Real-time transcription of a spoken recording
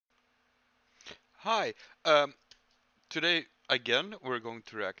Hi. Um, Today again we're going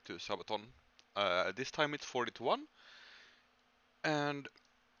to react to Sabaton. This time it's 40 to 1, and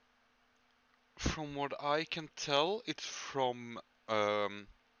from what I can tell, it's from um,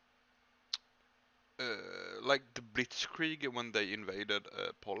 like the Blitzkrieg when they invaded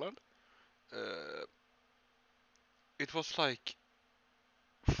Poland. Uh, it was like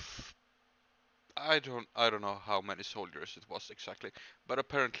I don't know how many soldiers it was exactly, but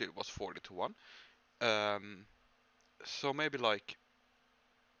apparently it was 40 to 1. Um, so maybe like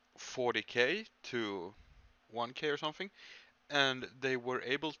 40k to 1k or something. And they were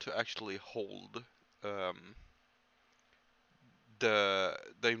able to actually hold um, the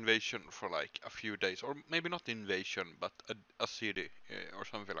invasion for like a few days, or maybe not the invasion, but a city or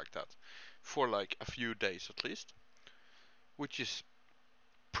something like that, for like a few days at least, which is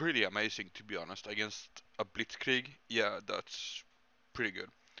pretty amazing to be honest. Against a blitzkrieg, yeah, that's pretty good.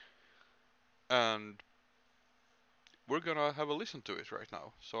 And we're gonna have a listen to it right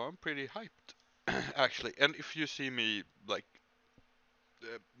now, so I'm pretty hyped actually. And if you see me like,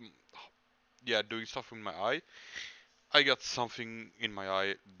 uh, yeah, doing stuff with my eye, I got something in my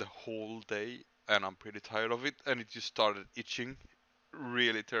eye the whole day, and I'm pretty tired of it, and it just started itching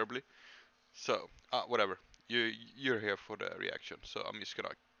really terribly. So, whatever. You're here for the reaction, so I'm just gonna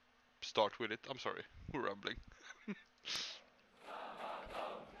start with it. I'm sorry, we're rambling.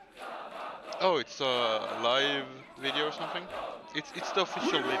 Oh, it's a live video or something. It's the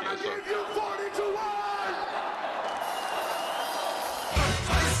official video, so. It's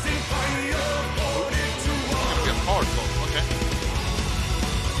gonna be a hard song, okay.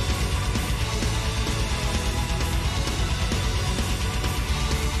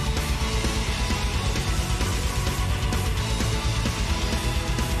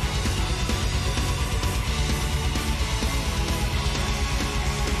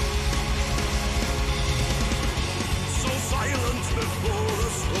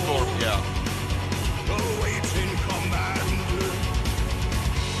 Storm, yeah. Awaiting command.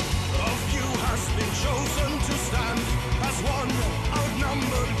 A few has been chosen to stand as one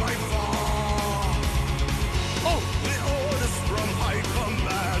outnumbered by far. Oh! The orders from high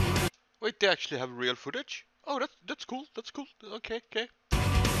command. Wait, they actually have real footage? Oh, that's cool. That's cool. Okay, okay.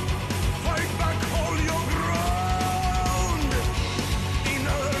 Fight back, hold your ground. In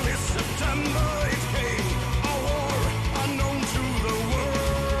early September it came, a war unknown to the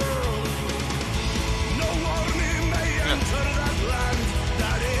world. No army may enter that land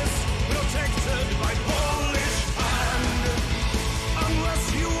that is protected by Polish hand. Unless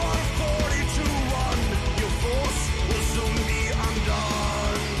you are 40 to 1, your force will soon be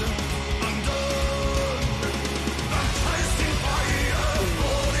undone. Undone. Baptized in fire,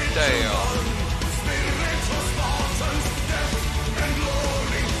 40 to 1. Damn. Spiritual Spartans, death and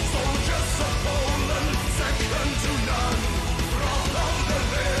glory. Soldiers of Poland, second to none. Wrath of the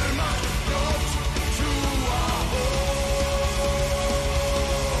Wehrmacht brought to our homes.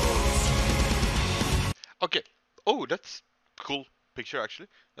 Okay. Oh, that's cool picture actually.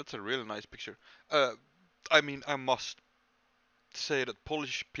 That's a really nice picture. I mean, I must say that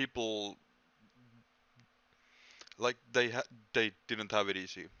Polish people, like, they didn't have it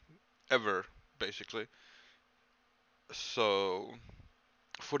easy ever, basically. So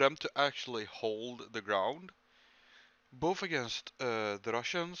for them to actually hold the ground, both against the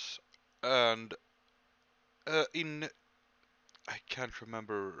Russians and in I can't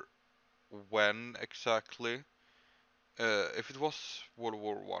remember when exactly. If it was World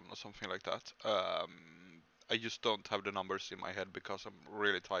War One or something like that, I just don't have the numbers in my head because I'm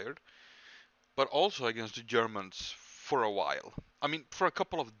really tired. But also against the Germans for a while. I mean, for a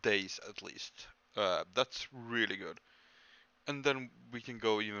couple of days at least. That's really good. And then we can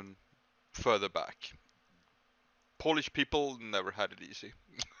go even further back. Polish people never had it easy,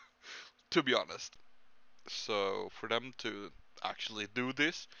 to be honest. So for them to actually do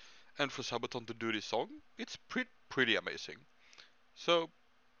this, and for Sabaton to do this song, it's pretty amazing. So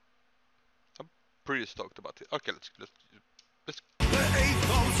I'm pretty stoked about it. Okay, let's. The 8th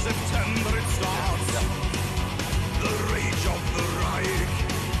of September it starts. The rage of the Reich.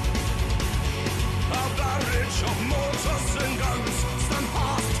 A barrage of mortars and guns stand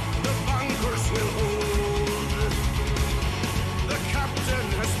past. The bunkers will hold. The captain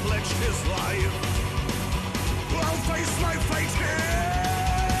has pledged his life. I'll face my fate here.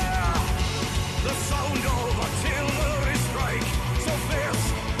 The sound of artillery strike, so fierce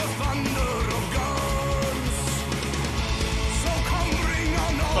the thunder of guns. So come bring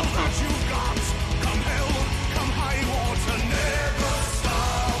on all that you've got. Come hell, come high water, never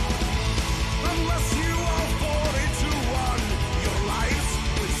stop. Unless you are 40 to 1, your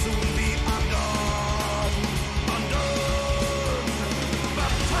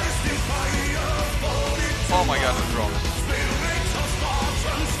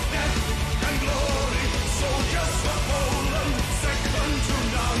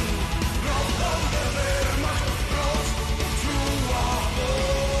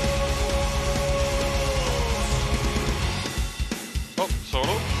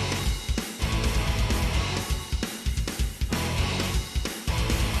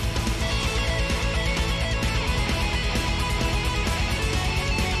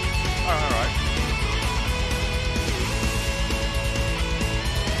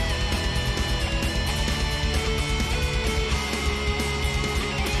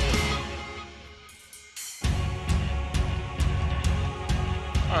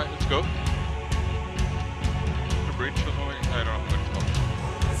Go. The bridge or something. I don't know what it's called.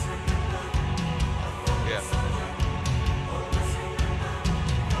 Yeah.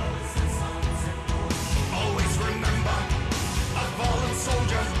 Always remember a fallen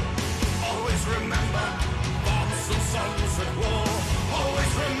soldier. Always remember bombs and songs at war.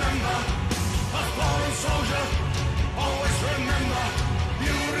 Always remember a fallen soldier. Always remember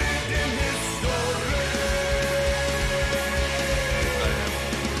you read in history.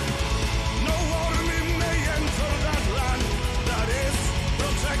 No army may enter that land that is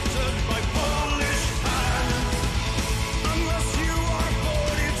protected by Polish hand. Unless you are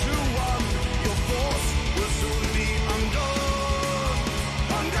 42-1, your force will soon be undone.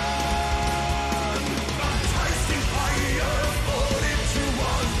 Undone! Baptized in fire,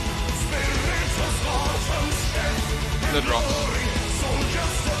 42-1. Spirit of Spartan's death and The drums. glory.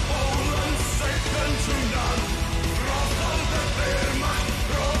 Soldiers of Poland, second to none. Wrath of the Wehrmacht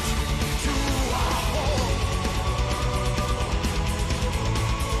brought to our home.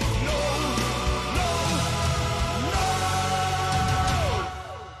 No, no,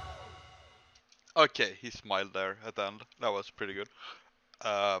 no! Okay, he smiled there at the end. That was pretty good.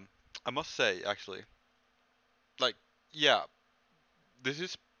 I must say, actually, like, yeah, this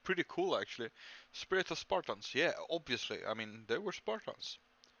is pretty cool, actually. Spirit of Spartans, yeah, obviously. I mean, they were Spartans,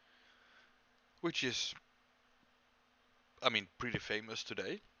 which is, I mean, pretty famous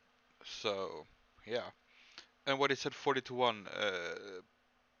today. So, yeah. And what he said, 40 to 1.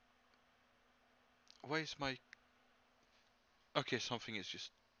 Why is my. Okay, something is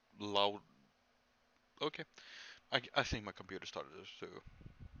just loud. Okay. I think my computer started to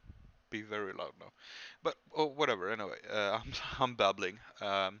be very loud now. But, oh, whatever, anyway. I'm babbling.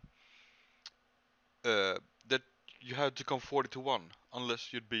 Uh, that you had to come 40 to 1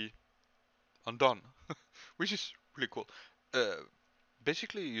 unless you'd be undone, which is really cool. Uh,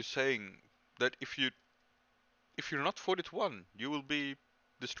 Basically, you're saying that if you're not 40 to 1, you will be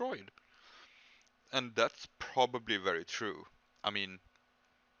destroyed, and that's probably very true. I mean,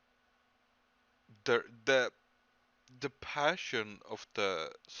 the the the passion of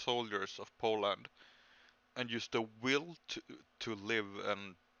the soldiers of Poland and just the will to live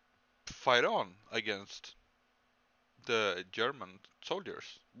and fight on against the German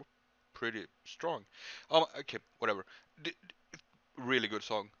soldiers were pretty strong. Okay, whatever. Really good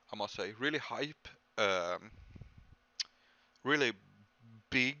song, I must say. Really hype. Really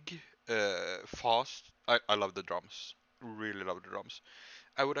big, fast. I love the drums. Really love the drums.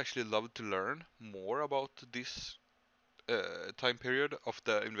 I would actually love to learn more about this time period of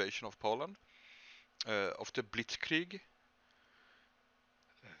the invasion of Poland, of the Blitzkrieg,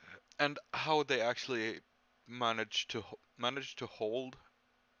 and how they actually managed to hold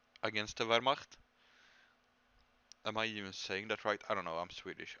against the Wehrmacht. Am I even saying that right? I don't know. I'm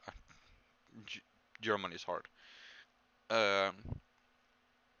Swedish. G- German is hard. Um,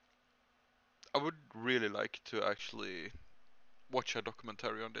 I would really like to actually watch a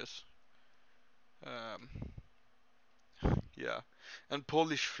documentary on this. Um, yeah, and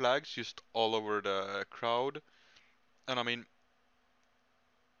Polish flags just all over the crowd, and I mean,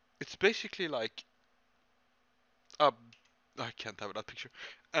 it's basically like, uh, I can't have that picture.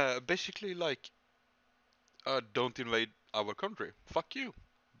 Basically like, don't invade our country. Fuck you,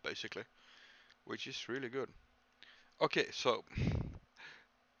 basically, which is really good. Okay, so,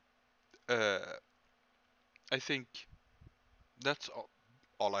 uh, I think that's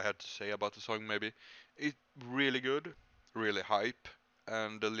all I had to say about the song. Maybe it really good, really hype,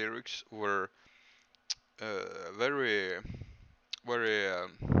 and the lyrics were very, very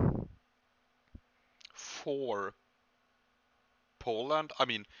for Poland. I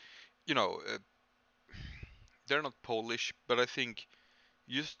mean, you know, they're not Polish, but I think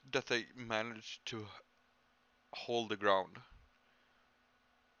just that they managed to hold the ground,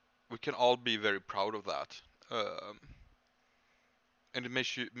 we can all be very proud of that. Um, and it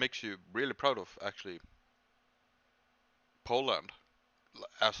makes you really proud of actually Poland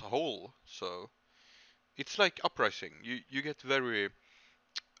as a whole. So it's like uprising. You get very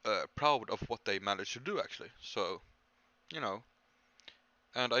proud of what they managed to do actually. So you know,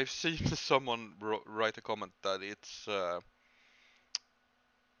 and I've seen someone write a comment that it's the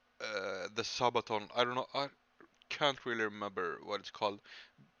Sabaton. I don't know. I can't really remember what it's called,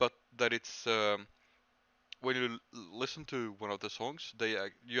 but that it's when you listen to one of the songs,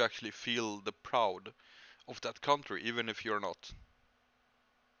 you actually feel the proud of that country, even if you're not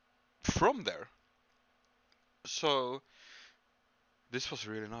from there. So this was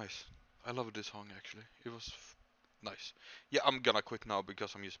really nice. I love this song actually. It was nice. Yeah, I'm gonna quit now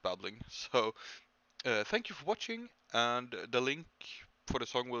because I'm just babbling. So thank you for watching, and the link for the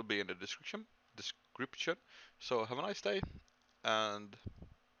song will be in the description. So have a nice day and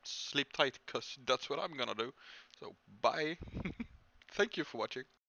sleep tight, cause that's what I'm gonna do. So bye. Thank you for watching.